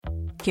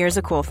Here's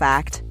a cool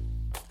fact.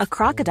 A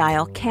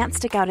crocodile can't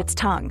stick out its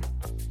tongue.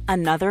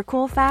 Another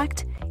cool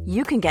fact,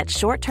 you can get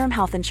short-term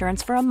health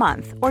insurance for a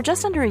month or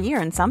just under a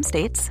year in some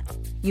states.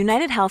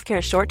 United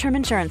Healthcare short-term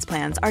insurance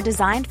plans are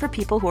designed for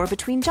people who are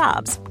between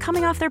jobs,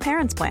 coming off their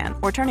parents' plan,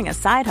 or turning a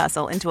side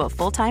hustle into a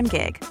full-time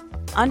gig.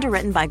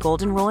 Underwritten by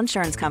Golden Rule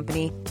Insurance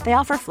Company, they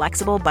offer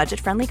flexible,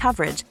 budget-friendly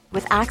coverage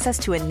with access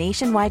to a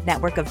nationwide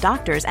network of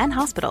doctors and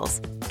hospitals.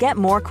 Get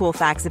more cool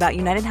facts about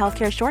United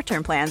Healthcare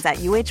short-term plans at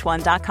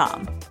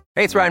uh1.com.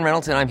 Hey, it's Ryan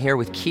Reynolds, and I'm here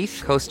with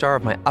Keith, co-star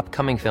of my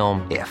upcoming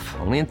film, If,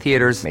 only in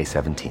theaters May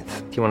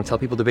 17th. Do you want to tell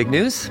people the big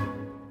news?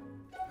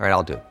 All right,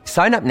 I'll do it.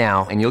 Sign up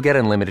now and you'll get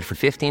unlimited for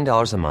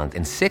 $15 a month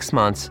and 6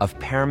 months of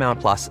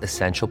Paramount Plus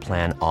Essential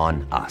Plan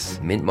on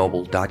us.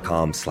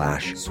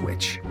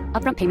 MintMobile.com/switch.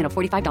 Upfront payment of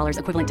 $45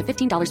 equivalent to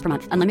 $15 per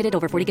month. Unlimited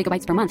over 40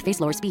 gigabytes per month.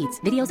 Face lower speeds.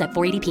 Videos at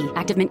 480p.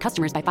 Active Mint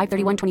customers by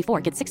 531.24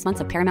 get 6 months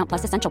of Paramount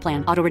Plus Essential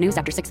Plan. Auto renews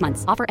after 6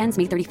 months. Offer ends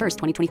May 31st,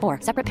 2024.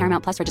 Separate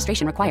Paramount Plus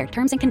registration required.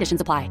 Terms and conditions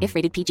apply if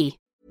rated PG.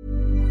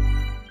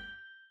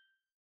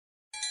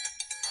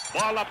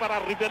 Bola para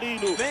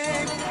Rivellino.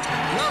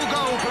 No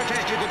goal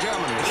protected the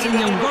Germans.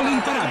 Segna un gol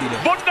imparabile.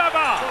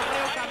 Wunderbar!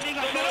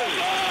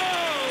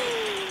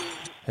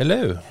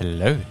 Hello.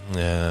 Hello.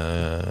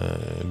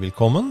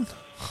 Willkommen.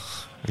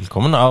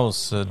 Willkommen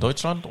aus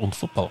Deutschland und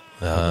Football.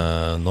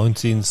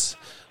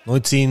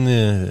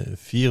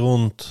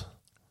 1974.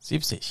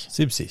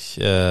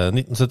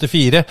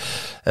 1974.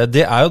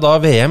 Det jo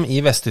da VM i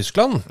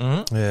Vest-Tyskland.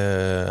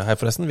 Hei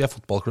forresten, vi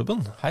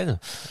fotballklubben. Hei du.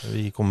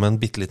 Vi kommer med en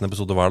bitteliten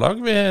episode hver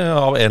dag. Vi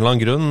av en eller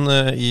annen grunn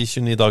i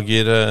 29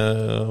 dager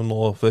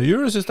nå før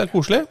jul. Synes det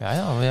koselig.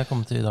 Ja, vi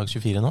kommet til i dag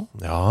 24 nå.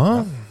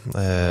 Ja.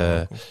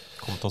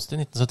 Kommet oss til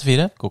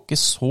 1974. Går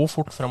ikke så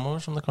fort fremover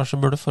som det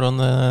kanskje burde for å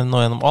nå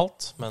gjennom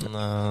alt. Men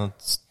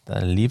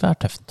livet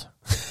tøft.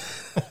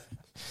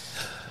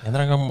 En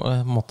eller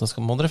annen måte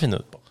må dere finne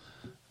ut på.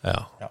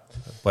 Ja.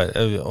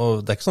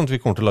 Og det ikke sånn at vi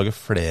kommer til å lage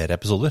flere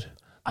episoder.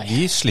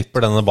 Vi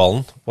slipper denne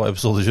ballen på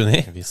episode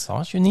 29. Vi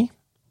sa 29.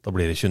 Da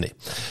blir det 29.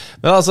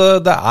 Men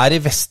altså, det i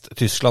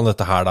Vest-Tyskland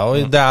dette her da,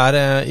 og det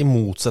i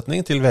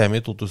motsetning til VM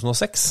i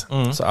 2006,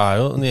 så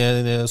jo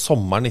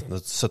sommeren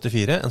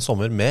 1974 en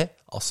sommer med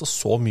altså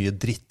så mye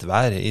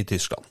drittvær i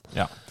Tyskland.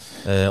 Ja.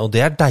 Og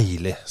det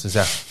deilig, synes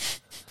jeg.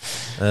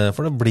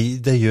 For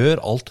det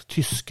gjør alt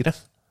tyskere.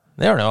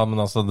 Det gjør det, ja,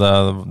 men altså,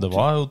 det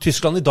var jo...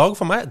 Tyskland i dag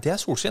for meg,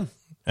 det solskinn.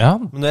 Ja,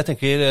 men når jeg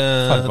tenker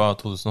Farva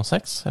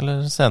 2006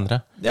 eller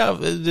senere? Ja,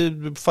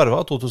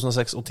 Farva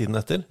 2006 og tiden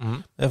etter.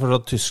 Jeg føler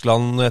at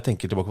Tyskland, når jeg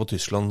tenker tilbake på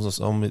Tyskland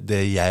som det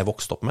jeg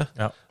vokste opp med,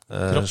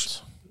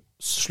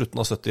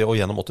 slutten av 70- og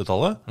gjennom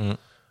 80-tallet,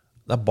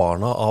 det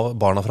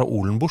barna fra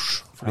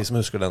Olenbusch, for de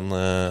som husker den,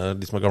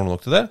 de som gamle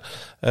nok til det.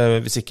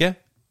 Hvis ikke,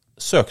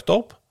 søk det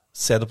opp,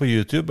 se det på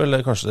YouTube,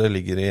 eller kanskje det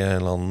ligger i en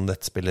eller annen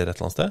nettspiller et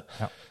eller annet sted.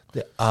 Ja.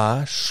 Det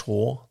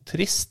så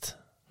trist.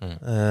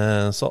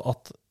 Så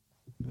at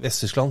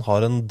Vest-Tyskland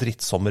har en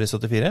drittsommer i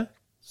 74,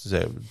 synes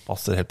jeg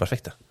passer helt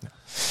perfekt det.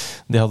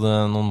 De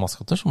hadde noen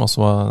maskotter som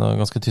også var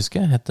ganske tyske,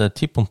 hette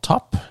Tip und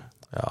Tap.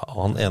 Ja, og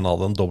han ene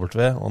hadde en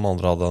W, og den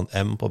andre hadde en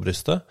M på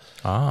brystet.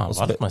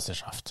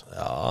 Weltmeisterschaft.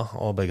 Ja,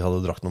 og begge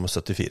hadde drakt nummer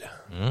 74.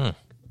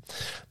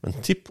 Men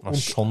Tip und...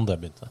 Sånn det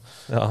begynte.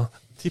 Ja,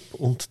 Tip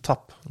und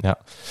Tap.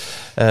 Ja.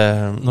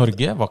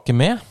 Norge var ikke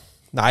med.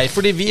 Nei,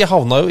 fordi vi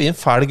havna jo i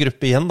en fæl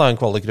gruppe igjen da, en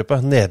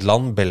kvalikgruppe.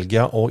 Nederland,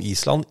 Belgia og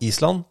Island.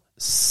 Island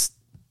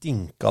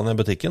stinka ned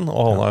butikken,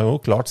 og han jo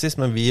klart sist,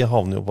 men vi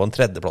havner jo på en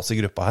tredjeplass i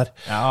gruppa her.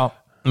 Ja,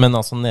 men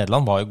altså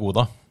Nederland var jo god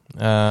da.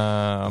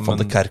 Van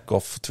de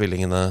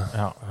Kerkhoff-tvillingene.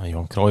 Ja,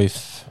 Johan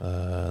Cruyff.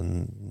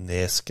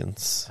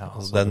 Neskens.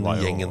 Altså, den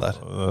gjengen der.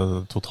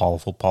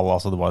 Totalfotball,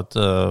 altså det var et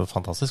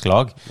fantastisk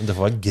lag. Men det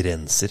får være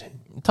grenser.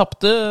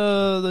 Tappte,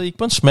 det gikk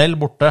på en smell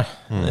borte.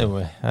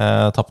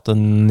 Tappte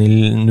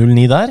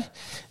 0-9 der,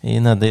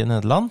 nede i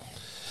Nederland.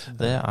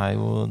 Det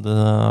jo det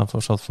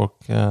fortsatt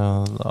folk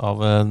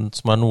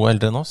som noe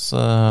eldre enn oss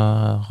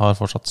har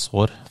fortsatt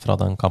sår fra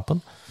den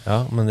kampen.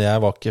 Ja, men jeg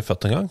var ikke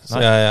født en gang, så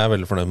jeg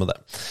veldig fornøyd med det.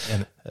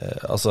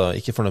 Altså,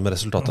 ikke fornøyd med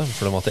resultatet,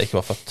 fornøyd med at jeg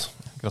ikke var født.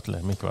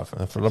 Gratulerer med ikke å være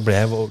født. For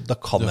da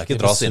kan jeg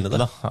ikke dras inn i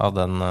det. Av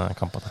den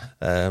kampen.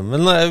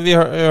 Men vi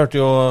hørte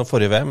jo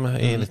forrige VM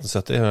i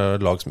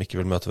 1970, lag som ikke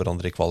vil møte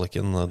hverandre i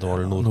kvaliken. Det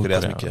var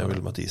Nord-Korea som ikke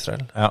ville møte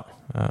Israel. Ja,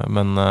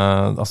 men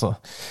altså,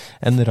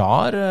 en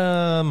rar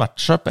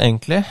matchup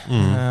egentlig,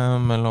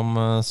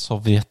 mellom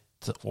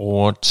Sovjet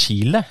og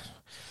Chile.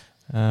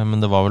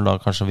 Men det var vel da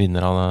kanskje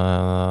vinner av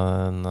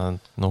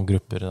noen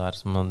grupper der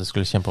som de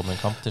skulle kjempe om en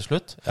kamp til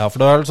slutt. Ja,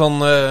 for det vel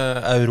sånn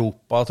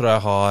Europa tror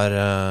jeg har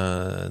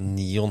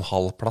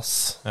 9,5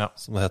 plass,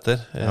 som det heter,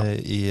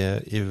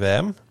 i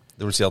VM.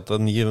 Det vil si at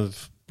 9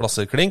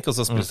 plasser klink, og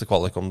så spilles det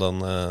kvalik om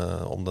den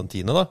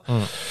 10. da.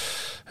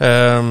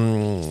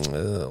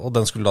 Og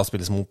den skulle da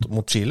spilles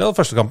mot Chile, og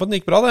første kampen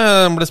gikk bra,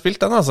 det ble spilt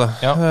den altså.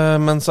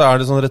 Men så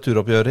det sånn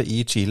returoppgjøret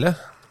i Chile.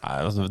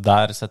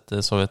 Der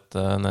setter Sovjet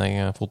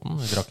ned foten.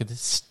 Vi drar ikke til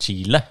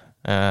Chile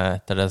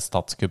etter det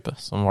statskuppet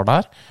som var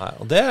der. Nei,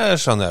 og det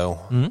skjønner jeg jo.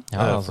 Ja,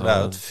 altså, for det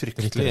jo et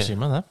fryktelig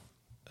regime, det.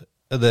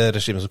 Det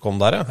regimet som kom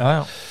der,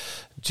 Ja.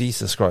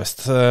 Jesus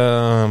Christ.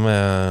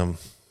 Med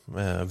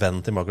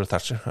vennen til Margaret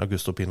Thatcher,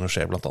 Augusto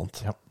Pinochet blant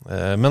annet. Ja.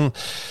 Men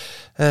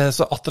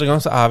så atter en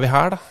gang så vi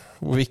her da,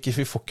 hvor vi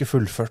får ikke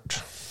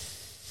fullført.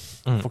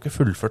 Får ikke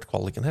fullført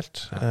kvaliken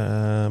helt.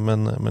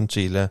 Men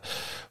Chile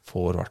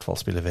får i hvert fall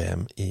spille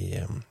VM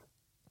i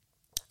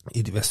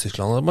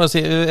Vest-Tyskland.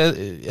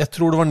 Jeg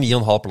tror det var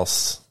 9,5 plass.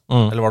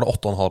 Eller var det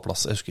 8,5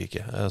 plass, jeg husker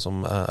ikke,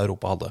 som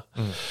Europa hadde.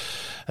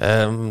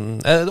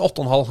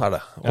 8,5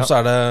 det. Og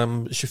så det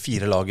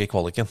 24 lag i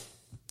kvaliken.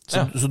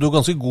 Så du har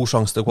ganske god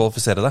sjanse til å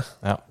kvalifisere det.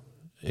 Ja.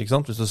 Ikke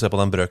sant? Hvis du ser på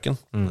den brøken.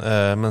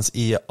 Mens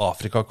i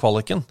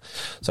Afrika-kvaliken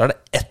så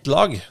det 1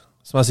 lag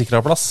som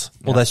sikret plass.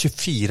 Og det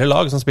 24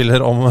 lag som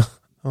spiller om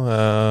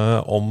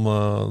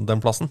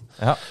den plassen.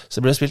 Ja. Så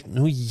det ble spilt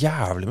noe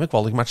jævlig med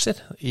kvalikmatcher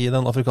i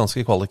den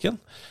afrikanske kvaliken.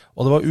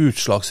 Og det var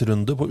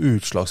utslagsrunde på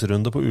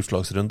utslagsrunde på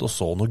utslagsrunde, og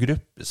så noe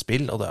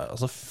gruppespill. Og det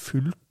altså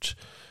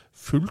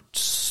fullt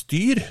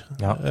styr,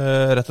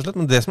 rett og slett.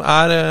 Men det som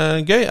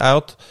gøy, jo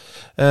at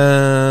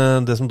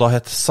det som da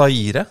het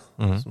Zaire,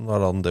 som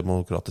var da den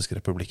demokratiske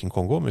republikken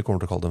Kongo, vi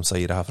kommer til å kalle dem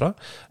Zaire herfra,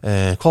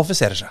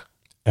 kvalifiserer seg.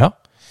 Ja.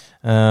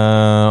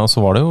 Og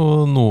så var det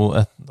jo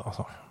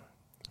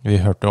vi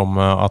hørte om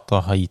at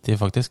Haiti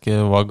faktisk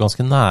var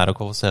ganske nære å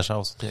kvalifisere seg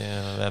også til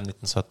VM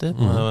 1970.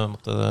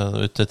 Måtte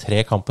ut til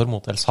 3 kamper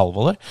mot El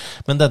Salvador.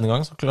 Men denne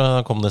gang så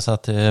kom det seg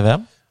til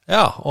VM.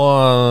 Ja,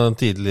 og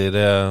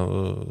tidligere,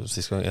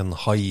 siste gang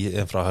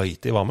en fra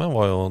Haiti var med,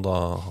 var jo da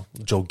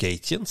Joe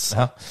Gaetjens,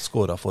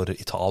 skåret for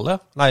Italia,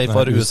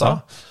 for USA.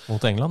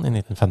 Mot England i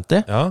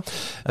 1950. Ja,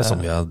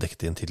 som vi har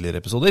dekket i en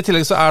tidligere episode. I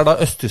tillegg så da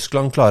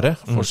Øst-Tyskland klare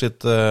for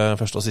sitt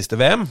første og siste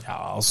VM.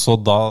 Ja, så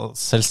da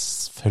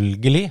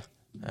selvfølgelig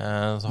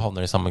så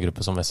havner de i samme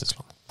gruppe som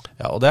Vest-Tyskland.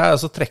 Ja, og det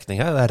altså trekning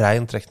her, det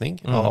ren trekning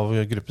av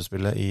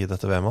gruppespillet i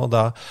dette VM-et, og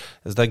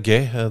det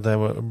gøy, det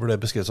ble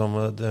beskrevet som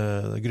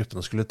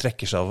gruppene skulle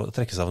trekkes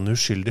av en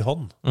uskyldig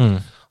hånd.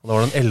 Og da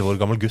var det en 11 år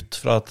gammel gutt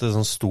fra et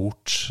sånn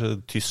stort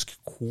tysk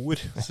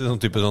kor,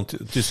 sånn type sånn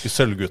tyske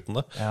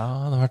sølvguttene. Ja,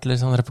 det har vært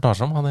litt sånn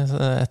reportasje om han i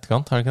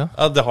etterkant, har det ikke det?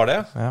 Ja, det har det.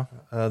 Ja.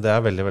 Det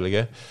veldig, veldig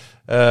gøy.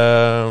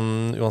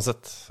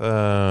 Uansett,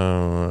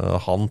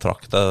 han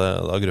trakk det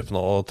av gruppene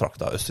og trakk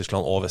det av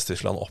Øst-Tyskland og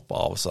Vest-Tyskland opp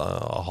av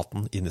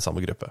hatten inn i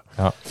samme gruppe.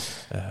 Ja.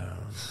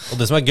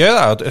 Og det som gøy,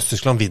 jo at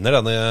Øst-Tyskland vinner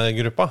denne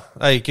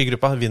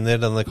vinner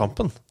denne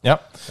kampen. Ja.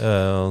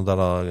 Det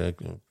da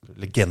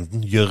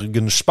legenden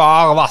Jürgen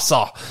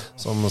Sparwasser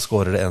som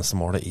skårer det eneste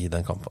målet i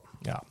den kampen.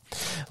 Ja.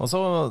 Og så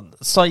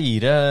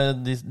Zaire,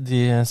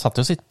 de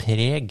satte jo sitt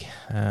preg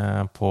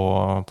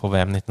på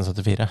VM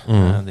 1974.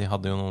 De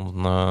hadde jo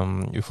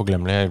noen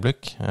uforglemmelige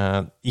øyeblikk.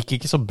 Gikk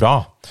ikke så bra.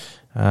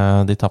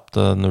 De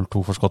tappte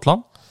 0-2 for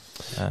Skottland.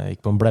 Gikk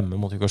på en blemme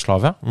mot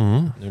Jugoslavia.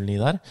 0-9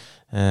 der.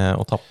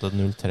 Og tappte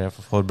 0-3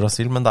 for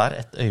Brasil. Men det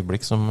et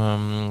øyeblikk som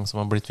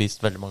har blitt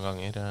vist veldig mange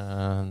ganger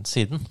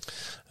siden.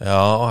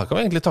 Ja, og her kan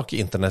vi egentlig takke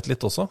internett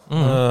litt også,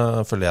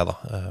 føler jeg da.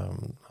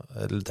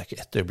 Det ikke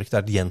ett øyeblikk, det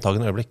et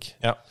gjentagende øyeblikk.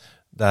 Ja.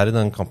 Det i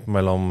den kampen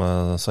mellom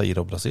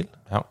Zaire og Brasil.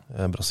 Ja.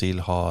 Brasil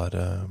har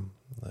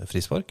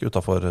frispark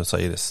utenfor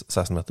Zaires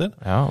 16 meter.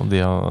 Ja, og de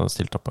har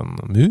stilt opp en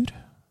mur.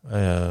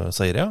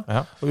 Zaire,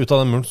 ja. Og ut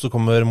av den muren så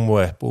kommer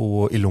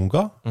Moepo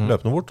Ilunga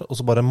løpende bort, og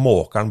så bare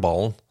måker han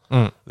ballen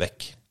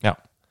vekk. Ja.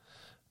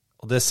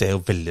 Og det ser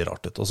jo veldig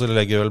rart ut. Og så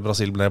legger vel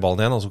Brasil ned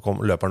ballen igjen, og så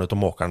løper han ut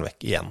og måker han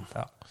vekk igjen.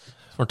 Ja.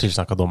 Så får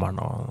tilsnakket dommeren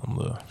om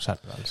du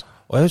skjerper deg, liksom.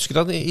 Og jeg husker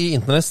at i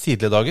internetts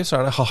tidlige dager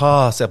så det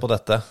haha, se på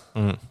dette.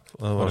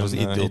 Hva slags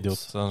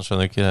idiot. Han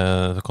skjønner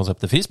ikke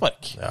konseptet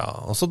frispark. Ja,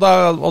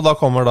 og da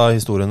kommer da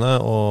historiene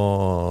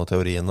og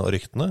teoriene og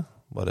ryktene.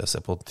 Bare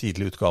se på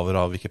tidlige utgaver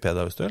av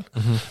Wikipedia hvis du vil.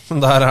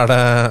 Men der det,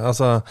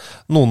 altså,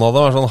 noen av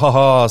dem var sånn,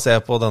 haha, se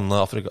på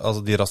denne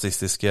altså de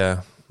rasistiske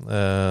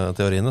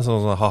teoriene,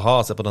 sånn, haha,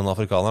 se på denne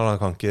afrikaneren,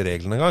 han kan ikke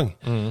reglene engang.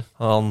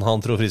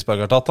 Han tror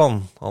frispark tatt,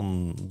 han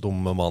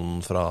dumme mannen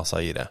fra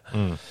Zaire.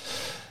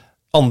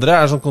 Andre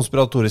sånn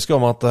konspiratoriske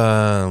om at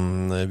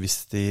hvis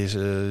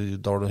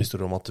da var det en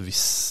historie om at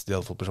hvis de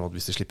hadde fått beskjed om at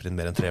hvis de slipper inn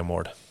mer enn 3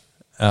 mål,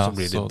 så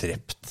blir de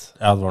drept.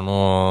 Ja, det var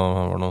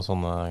noen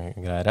sånne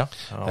greier, ja.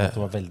 At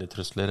det var veldig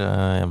trusler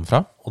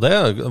hjemmefra. Og det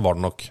var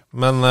det nok.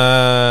 Men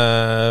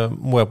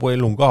Moepo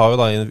Ilunga har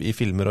jo da i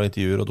filmer og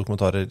intervjuer og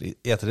dokumentarer i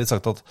ettertid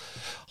sagt at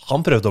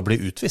han prøvde å bli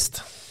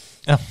utvist.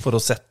 Ja. For å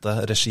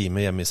sette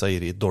regimet hjemme i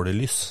Zaire i et dårlig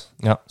lys.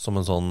 Ja.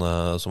 Som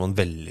en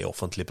veldig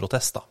offentlig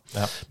protest da.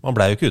 Ja. Man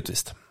ble jo ikke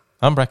utvist.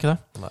 Han ble ikke det.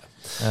 Nei.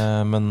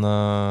 Men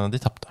de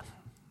tappte.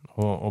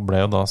 Og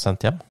ble jo da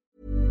sendt hjem.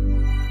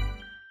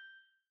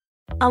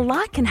 A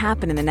lot can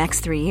happen in the next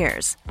 3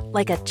 years.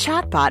 Like a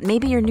chatbot may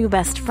be your new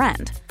best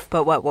friend.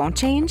 But what won't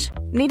change?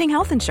 Needing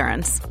health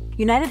insurance.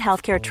 United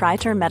Healthcare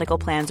Tri-Term Medical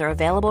Plans are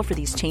available for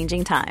these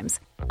changing times.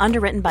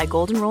 Underwritten by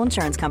Golden Rule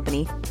Insurance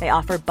Company, they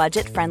offer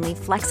budget-friendly,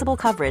 flexible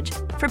coverage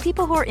for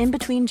people who are in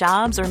between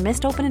jobs or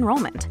missed open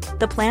enrollment.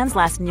 The plans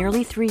last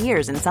nearly 3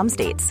 years in some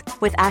states,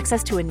 with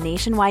access to a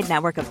nationwide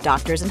network of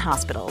doctors and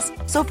hospitals.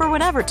 So for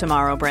whatever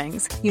tomorrow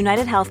brings,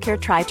 United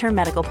Healthcare Tri-Term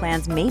Medical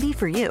Plans may be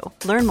for you.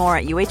 Learn more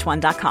at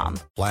uh1.com.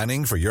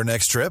 Planning for your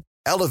next trip?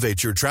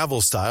 Elevate your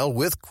travel style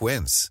with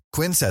Quince.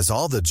 Quince has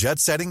all the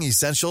jet-setting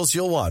essentials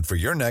you'll want for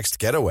your next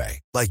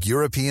getaway, like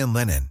European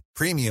linen,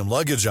 premium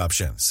luggage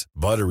options,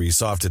 buttery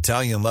soft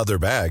Italian leather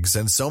bags,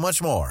 and so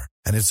much more.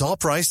 And it's all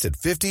priced at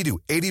 50 to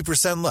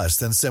 80% less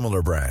than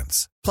similar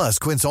brands. Plus,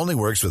 Quince only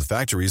works with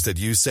factories that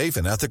use safe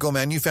and ethical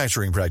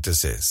manufacturing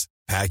practices.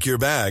 Pack your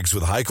bags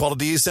with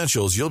high-quality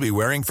essentials you'll be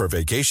wearing for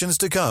vacations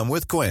to come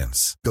with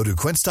Quince. Go to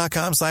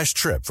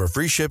quince.com/trip for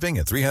free shipping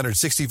and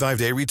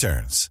 365-day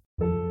returns.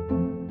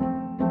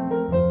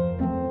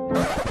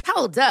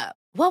 Hold up.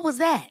 What was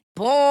that?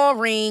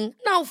 Boring.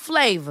 No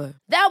flavor.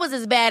 That was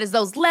as bad as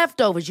those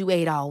leftovers you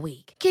ate all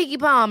week. Keke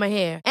Palmer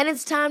here, and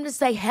it's time to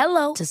say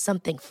hello to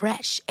something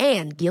fresh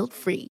and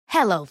guilt-free.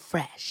 Hello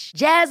Fresh.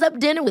 Jazz up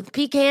dinner with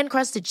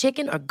pecan-crusted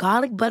chicken or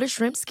garlic butter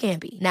shrimp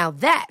scampi. Now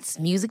that's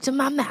music to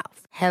my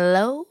mouth.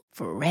 Hello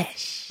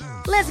Fresh.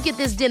 Let's get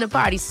this dinner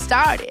party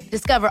started.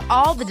 Discover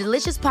all the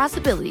delicious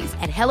possibilities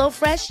at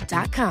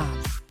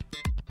hellofresh.com.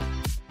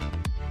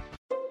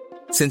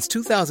 Since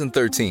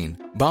 2013,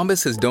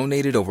 Bombas has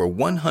donated over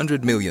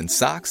 100 million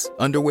socks,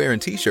 underwear,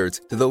 and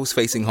T-shirts to those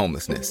facing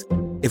homelessness.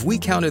 If we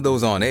counted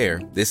those on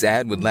air, this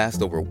ad would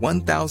last over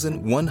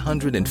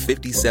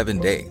 1,157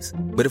 days.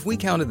 But if we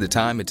counted the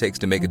time it takes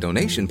to make a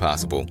donation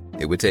possible,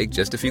 it would take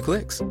just a few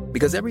clicks.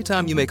 Because every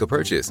time you make a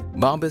purchase,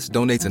 Bombas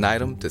donates an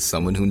item to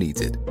someone who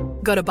needs it.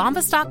 Go to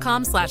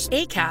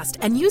bombas.com/ACAST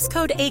and use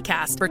code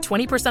ACAST for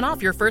 20%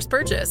 off your first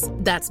purchase.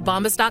 That's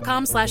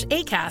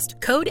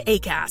bombas.com/ACAST, code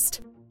ACAST.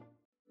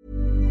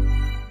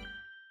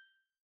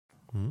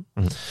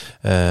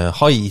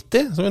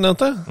 Haiti, som vi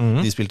nevnte,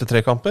 de spilte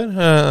 3 kamper,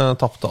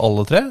 tappte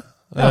alle 3,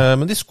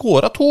 men de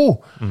skåret 2.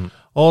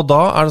 Og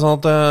da det sånn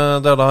at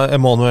det da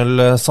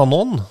Emmanuel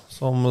Sanon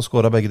som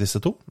skåret begge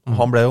disse 2.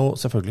 Han ble jo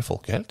selvfølgelig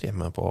folkehelt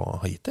hjemme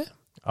på Haiti.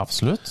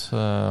 Absolutt.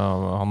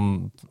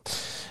 Han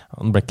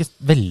ble ikke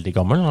veldig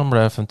gammel, han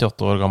ble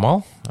 58 år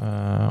gammel,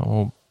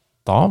 og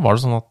da var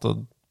det sånn at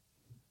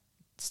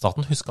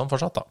staten husket han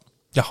fortsatt da.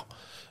 Ja,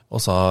 og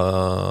sa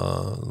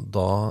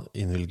da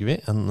innvilger vi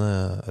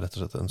rett og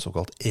slett en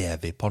såkalt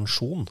evig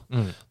pensjon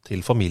til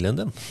familien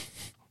din.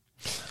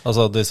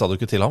 Altså, de sa det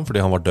jo ikke til ham,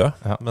 fordi han var død.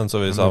 Ja. Men så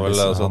vi sa vel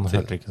altså, han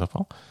hørte ikke så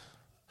på.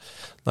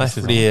 Nei,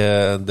 fordi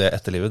det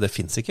etterlivet, det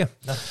finnes ikke.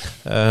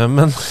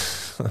 Men,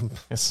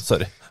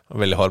 sorry,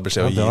 veldig hard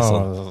beskjed å gi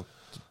sånn.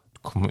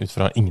 Komme ut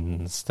fra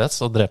ingen sted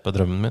og drepe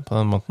drømmen min på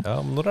den måten.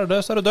 Ja, men når du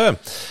død, så du død.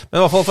 Men i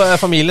hvert fall for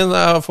familien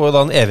får jo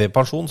da en evig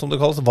pensjon, som det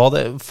kalles. Hva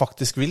det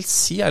faktisk vil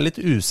si, litt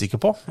usikker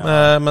på.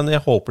 Ja. Men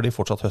jeg håper de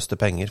fortsatt høster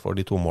penger for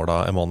de 2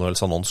 målene Emmanuel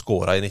Sanon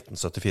skåret i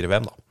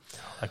 1974-VM da.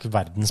 Det ikke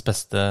verdens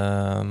beste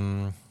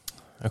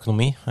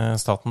økonomi,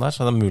 staten der,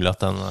 så det mulig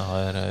at den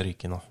har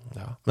ryket nå.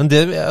 Ja. Men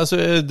det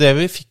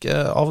vi fikk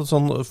av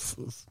sånn...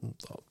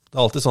 Det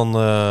alltid sånn,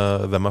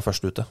 hvem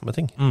først ute med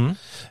ting?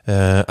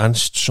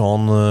 Ernst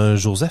Jean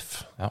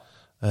Joseph,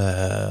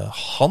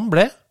 han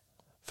ble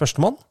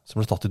førstemann som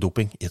ble tatt i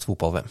doping i et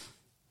fotball-VM.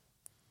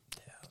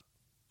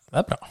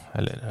 Det bra,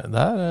 eller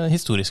det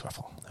historisk i hvert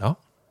fall. Ja,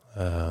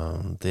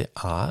 det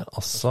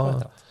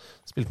altså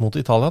spilt mot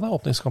Italia, det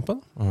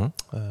åpningskampen.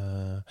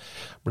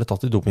 Ble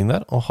tatt i doping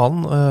der, og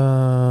han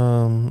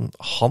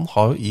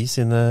har jo i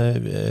sine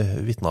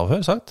vitneavhør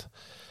sagt,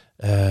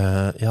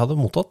 jeg hadde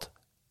mottatt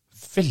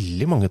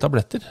veldig mange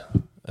tabletter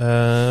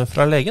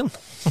fra legen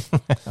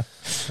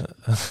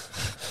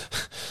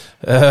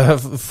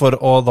for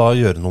å da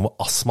gjøre noe med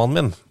astmaen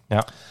min.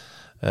 Ja.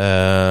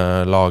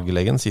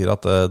 Laglegen sier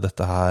at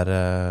dette her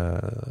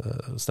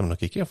stemmer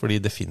nok ikke,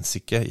 fordi det finnes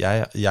ikke,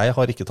 jeg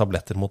har ikke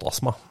tabletter mot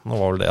astma. Nå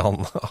var vel det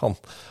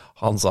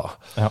han sa.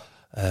 Ja.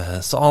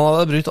 Så han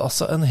hadde brukt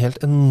altså en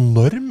helt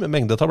enorm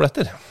mengde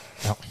tabletter.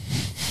 Ja.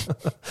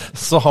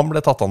 Så han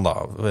ble tatt an da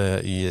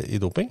i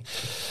doping.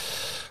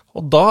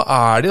 Og da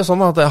det jo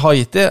sånn at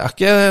Haiti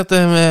ikke et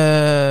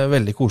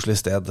veldig koselig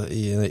sted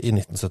i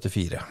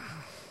 1974.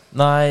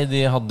 Nei,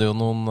 de hadde jo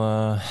noen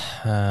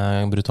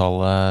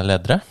brutale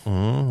ledere.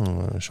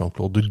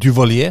 Jean-Claude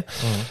Duvalier.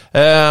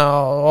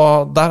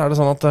 Og der det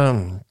sånn at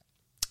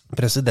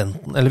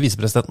presidenten, eller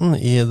visepresidenten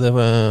i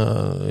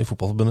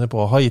fotballforbundet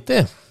på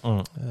Haiti,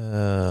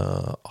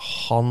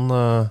 han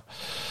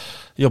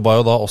jobbet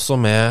jo da også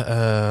med...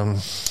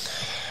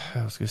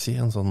 hva skal vi si,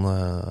 en sånn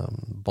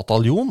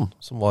bataljon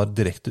som var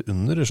direkte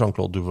under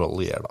Jean-Claude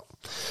Duvalier da.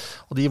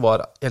 Og de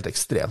var helt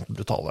ekstremt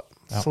brutale.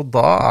 Ja. Så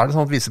da det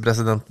sånn at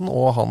visepresidenten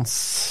og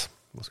hans,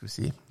 hva skal vi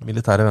si,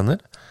 militære venner.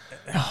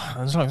 Ja,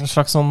 en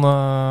slags sånn,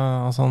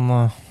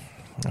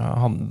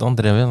 han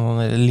drev i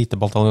en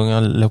elitebataljon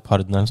av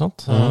Leoparden eller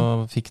sånt,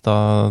 og fikk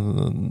da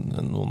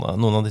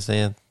noen av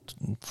disse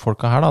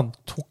folka her da,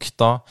 tok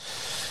da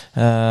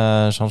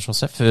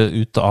Jean-Joseph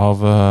ut av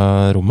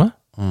rommet,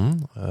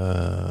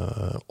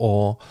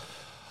 og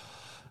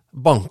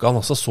banka han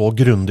også så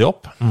grundig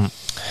opp,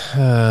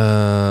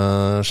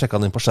 sjekket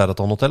han inn på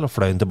Sheraton Hotel og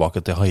fløy han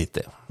tilbake til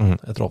Haiti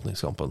etter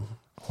åpningskampen.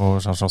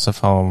 Og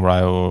Jean-Joseph, han ble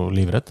jo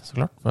livredd, så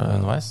klart,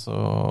 underveis,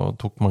 og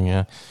tok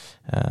mange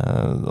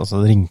altså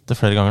det ringte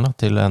flere ganger da,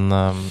 til en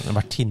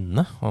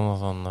vertinne, en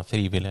sånn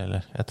frivillig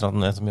eller et eller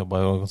annet som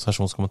jobbet i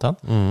organisasjonskomiteen.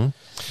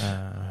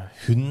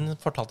 Hun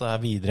fortalte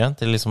det videre igjen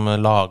til liksom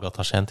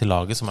lagatasjen til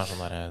laget, som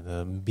sånn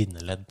der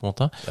bindeledd på en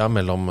måte. Ja,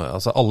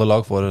 altså alle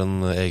lag får en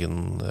egen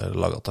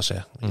lagatasje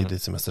i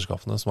disse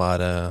mesterskapene, som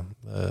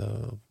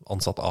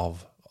ansatt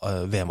av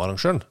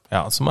VM-arrangøren.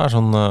 Ja, som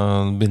sånn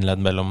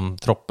bindeledd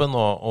mellom troppen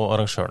og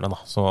arrangørene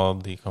da, så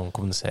de kan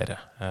kommunisere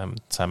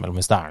seg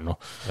mellom hvis det noe.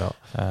 Ja.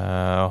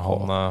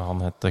 Han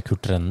heter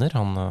Kurt Renner,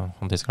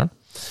 han tyskeren.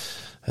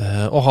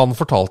 Og han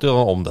fortalte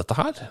jo om dette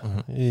her.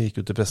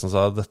 Gikk ut i pressen og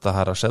sa at dette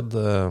her har skjedd.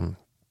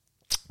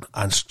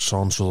 Ernst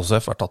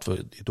Jean-Joseph tatt for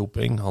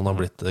doping. Han har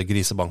blitt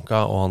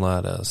grisebanka, og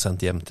han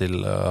sendt hjem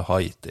til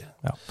Haiti.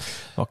 Ja.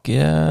 Det var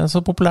ikke så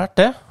populært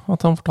det,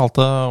 at han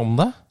fortalte om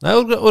det. Nei,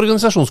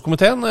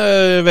 organisasjonskomiteen,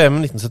 VM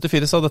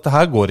 1974, sa dette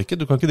her går ikke.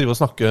 Du kan ikke drive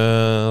og snakke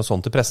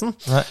sånn til pressen.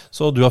 Nei.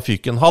 Så du har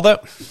fyken. Ha det!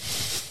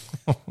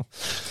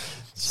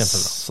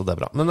 Kjempebra. Så det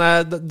bra. Men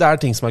det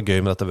ting som gøy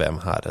med dette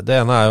VM her. Det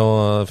ene jo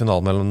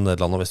finalen mellom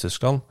Nederland og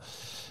Vest-Tyskland.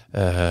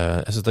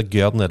 Jeg synes det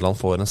gøy at Nederland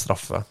får en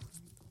straffe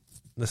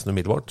nesten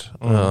umiddelbart.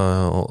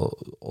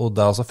 Og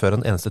det altså før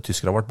en eneste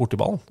tysker har vært borti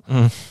ballen.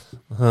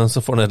 Så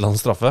får Nederland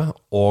straffe,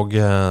 og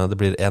det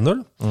blir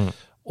 1-0.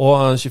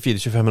 Og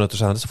 24-25 minutter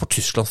senere så får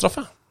Tyskland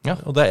straffe. Ja.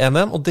 Og det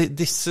 1-1. Og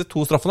disse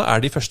to straffene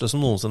de første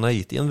som noensinne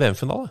gitt i en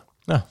VM-finale.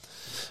 Ja.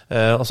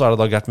 Og så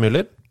det da Gert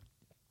Müller.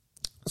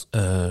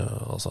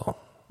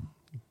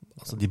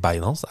 Altså de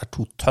beina hans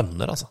 2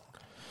 tønner, altså.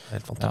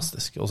 Helt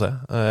fantastisk å se.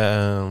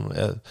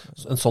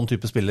 En sånn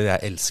type spiller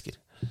jeg elsker.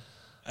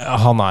 Ja,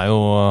 han jo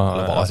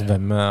altså, det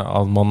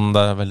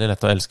veldig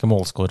lett å elske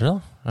målskårere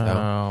da.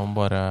 Han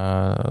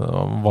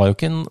var jo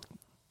ikke en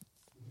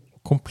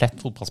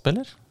komplett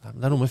fotballspiller. Nei, men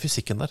det noe med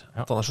fysikken der.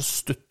 At han så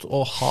stutt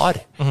og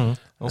hard.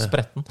 Og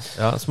spretten.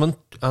 Ja, som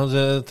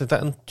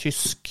en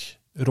tysk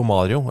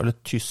Romario, eller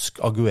tysk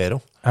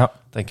Aguero,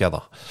 tenker jeg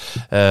da.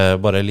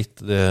 Bare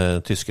litt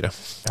tyskere.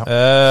 Ja.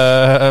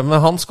 Men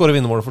han skårer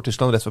vinnermålet for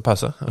Tyskland rett før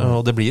pause,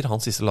 og det blir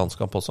hans siste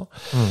landskamp også.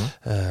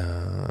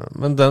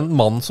 Men den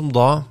mannen som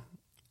da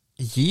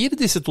gir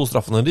disse 2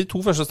 straffene, de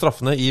 2 første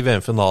straffene i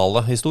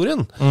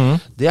VM-finale-historien,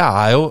 det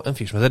jo en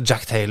fyr som heter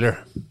Jack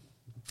Taylor.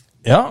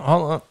 Ja,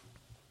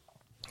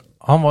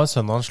 han var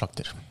sønn av en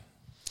slakter.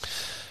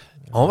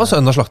 Han var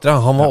sønn av slakter, ja.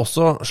 Han var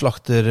også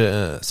slakter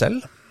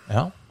selv.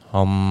 Ja,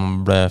 han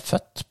ble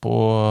født på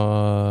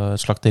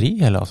slakteri,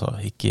 eller altså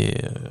ikke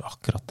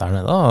akkurat der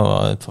nede,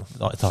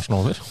 da etasjen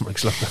over. Han ble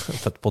ikke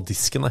født på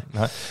disken,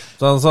 nei.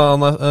 Så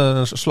han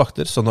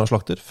slakter, sønn av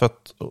slakter,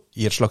 født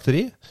i et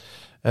slakteri.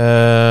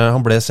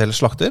 Han ble selv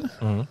slakter.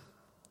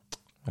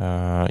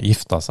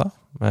 Gifta seg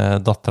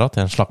med datteren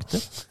til en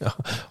slakter. Ja.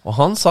 Og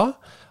han sa,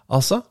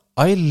 altså,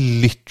 I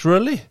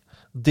literally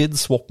did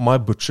swap my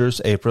butcher's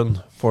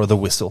apron for the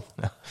whistle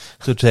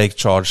to take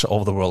charge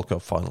of the World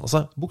Cup final.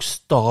 Altså,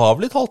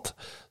 bokstavelig talt,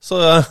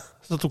 så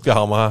tok jeg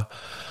av meg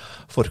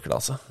forkle,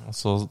 altså. Og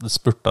så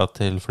spurta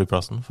til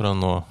flyplassen for å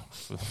nå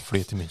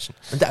fly til München.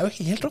 Men det jo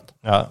helt rått.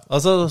 Ja.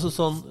 Altså,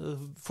 sånn,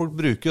 folk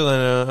bruker jo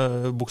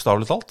det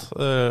bokstavelig talt,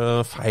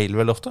 feil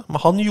vel ofte,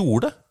 men han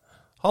gjorde det.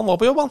 Han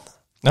var på jobb, han.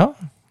 Ja,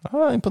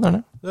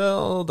 imponerende.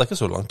 Ja, det ikke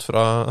så langt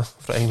fra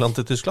England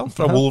til Tyskland,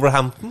 fra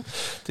Wolverhampton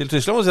til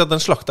Tyskland. Og si at den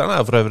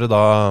slakteren for øvrig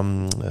da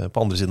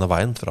på andre siden av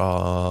veien fra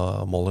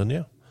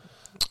Molyneux.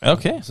 Ja,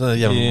 ok. Så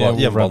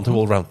hjemmebanen til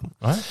Wolverhampton.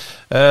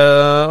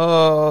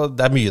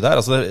 Det mye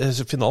der. Altså,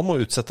 finalen må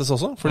utsettes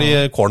også,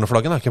 fordi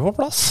cornerflaggen ikke på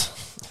plass.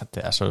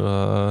 Det så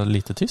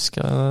lite tysk.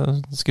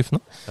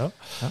 Skuffende. Ja.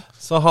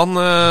 Så han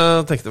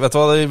tenkte, vet du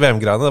hva, de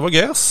VM-greiene, det var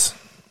gøy, ass.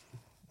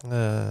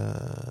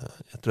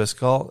 Jeg tror jeg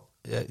skal...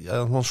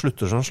 man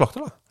slutter som en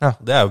slakter, da. Ja.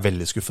 Det jo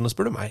veldig skuffende,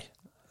 spør du meg.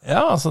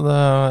 Ja, altså,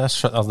 jeg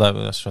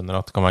skjønner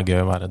at det kan være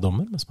gøy å være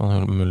dommer, hvis man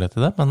har mulighet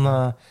til det, men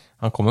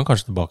han kommer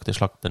kanskje tilbake til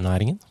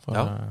slakternæringen.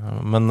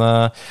 Men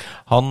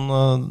han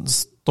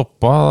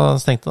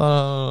stengte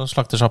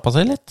slaktersjappa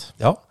seg litt.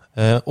 Ja,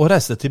 og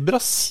reiste til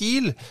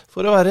Brasil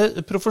for å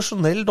være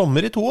profesjonell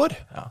dommer i 2 år.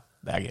 Ja,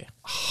 det gøy.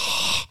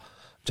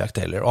 Jack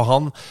Taylor, og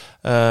han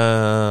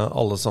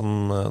alle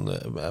som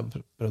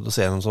prøvde å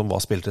se gjennom som hva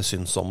spilte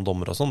syns om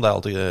dommer og sånn, det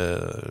alltid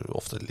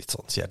ofte litt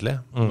sånn kjedelig,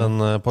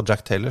 men på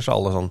Jack Taylor så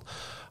alle sånn,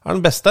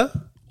 den beste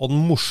og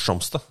den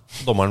morsomste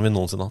dommeren vi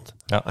noensinne hatt.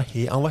 Ja.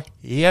 Han var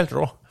helt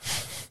rå.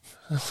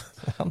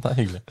 Ja, det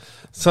hyggelig.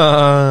 Så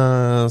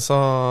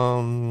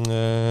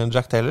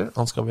Jack Taylor,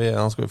 han skal vi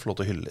få lov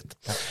til å hylle litt.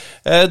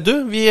 Ja.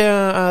 Du, vi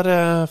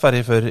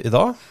ferdig for i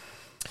dag.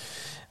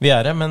 Vi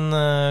det, men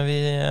vi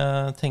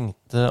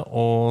tenkte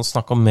å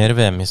snakke om mer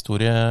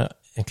VM-historie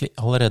egentlig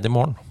allerede i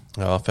morgen.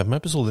 Ja, 5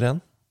 episoder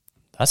igjen.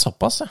 Det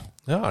såpass, ja.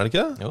 Ja, det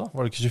ikke det? Jo da.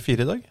 Var det ikke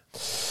 24 i dag?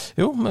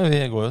 Jo, men vi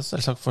går jo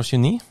selvsagt for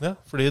 29. Ja,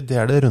 fordi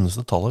det det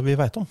rundeste tallet vi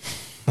vet om.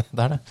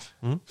 Det det.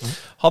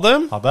 Ha det!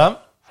 Ha det!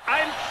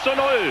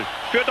 1-0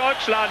 für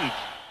Deutschland.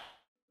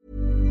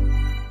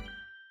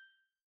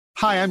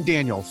 Hi, I'm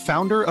Daniel,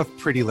 founder of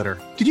Pretty Litter.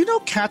 Did you know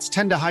cats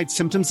tend to hide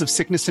symptoms of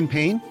sickness and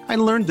pain? I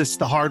learned this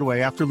the hard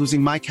way after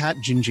losing my cat,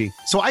 Gingy.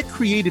 So I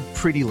created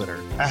Pretty Litter,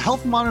 a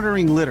health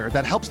monitoring litter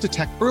that helps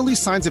detect early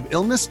signs of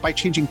illness by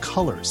changing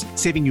colors,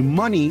 saving you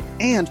money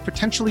and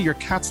potentially your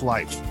cat's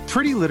life.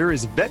 Pretty Litter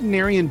is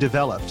veterinarian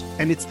developed,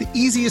 and it's the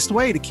easiest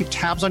way to keep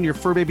tabs on your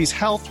fur baby's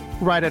health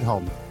right at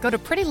home. Go to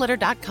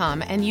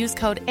prettylitter.com and use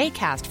code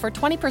ACAST for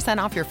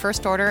 20% off your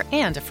first order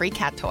and a free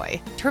cat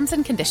toy. Terms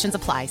and conditions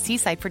apply. See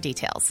site for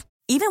details.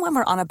 Even when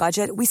we're on a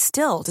budget, we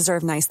still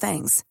deserve nice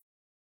things.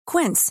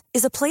 Quince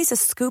is a place to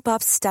scoop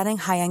up stunning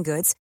high-end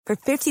goods for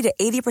 50 to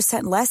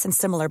 80% less than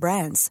similar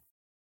brands.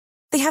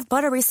 They have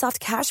buttery soft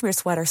cashmere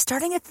sweaters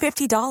starting at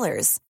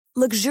 $50,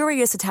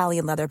 luxurious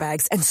Italian leather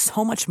bags, and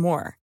so much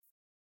more.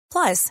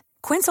 Plus,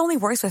 Quince only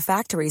works with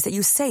factories that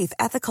use safe,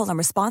 ethical, and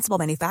responsible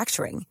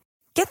manufacturing.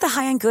 Get the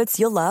high-end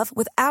goods you'll love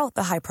without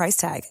the high price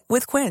tag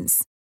with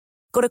Quince.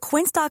 Go to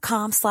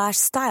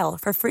quince.com/style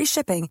for free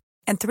shipping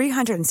and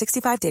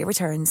 365-day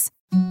returns.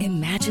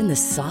 Imagine the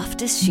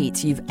softest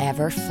sheets you've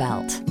ever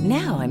felt.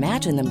 Now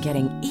imagine them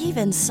getting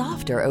even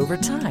softer over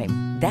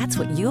time. That's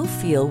what you'll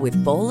feel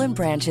with Boll &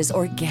 Branch's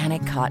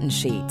organic cotton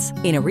sheets.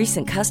 In a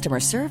recent customer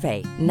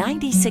survey,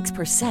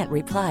 96%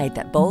 replied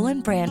that Boll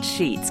 & Branch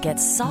sheets get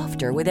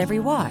softer with every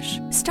wash.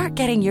 Start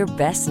getting your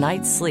best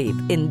night's sleep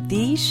in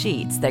these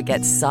sheets that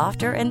get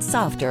softer and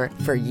softer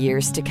for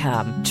years to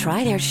come.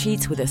 Try their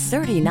sheets with a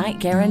 30-night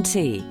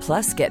guarantee.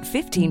 Plus, get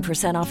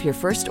 15% off your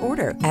first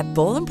order at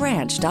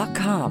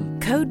bollandbranch.com.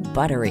 Code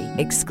BUTTERY.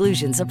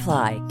 Exclusions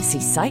apply. See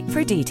site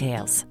for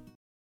details.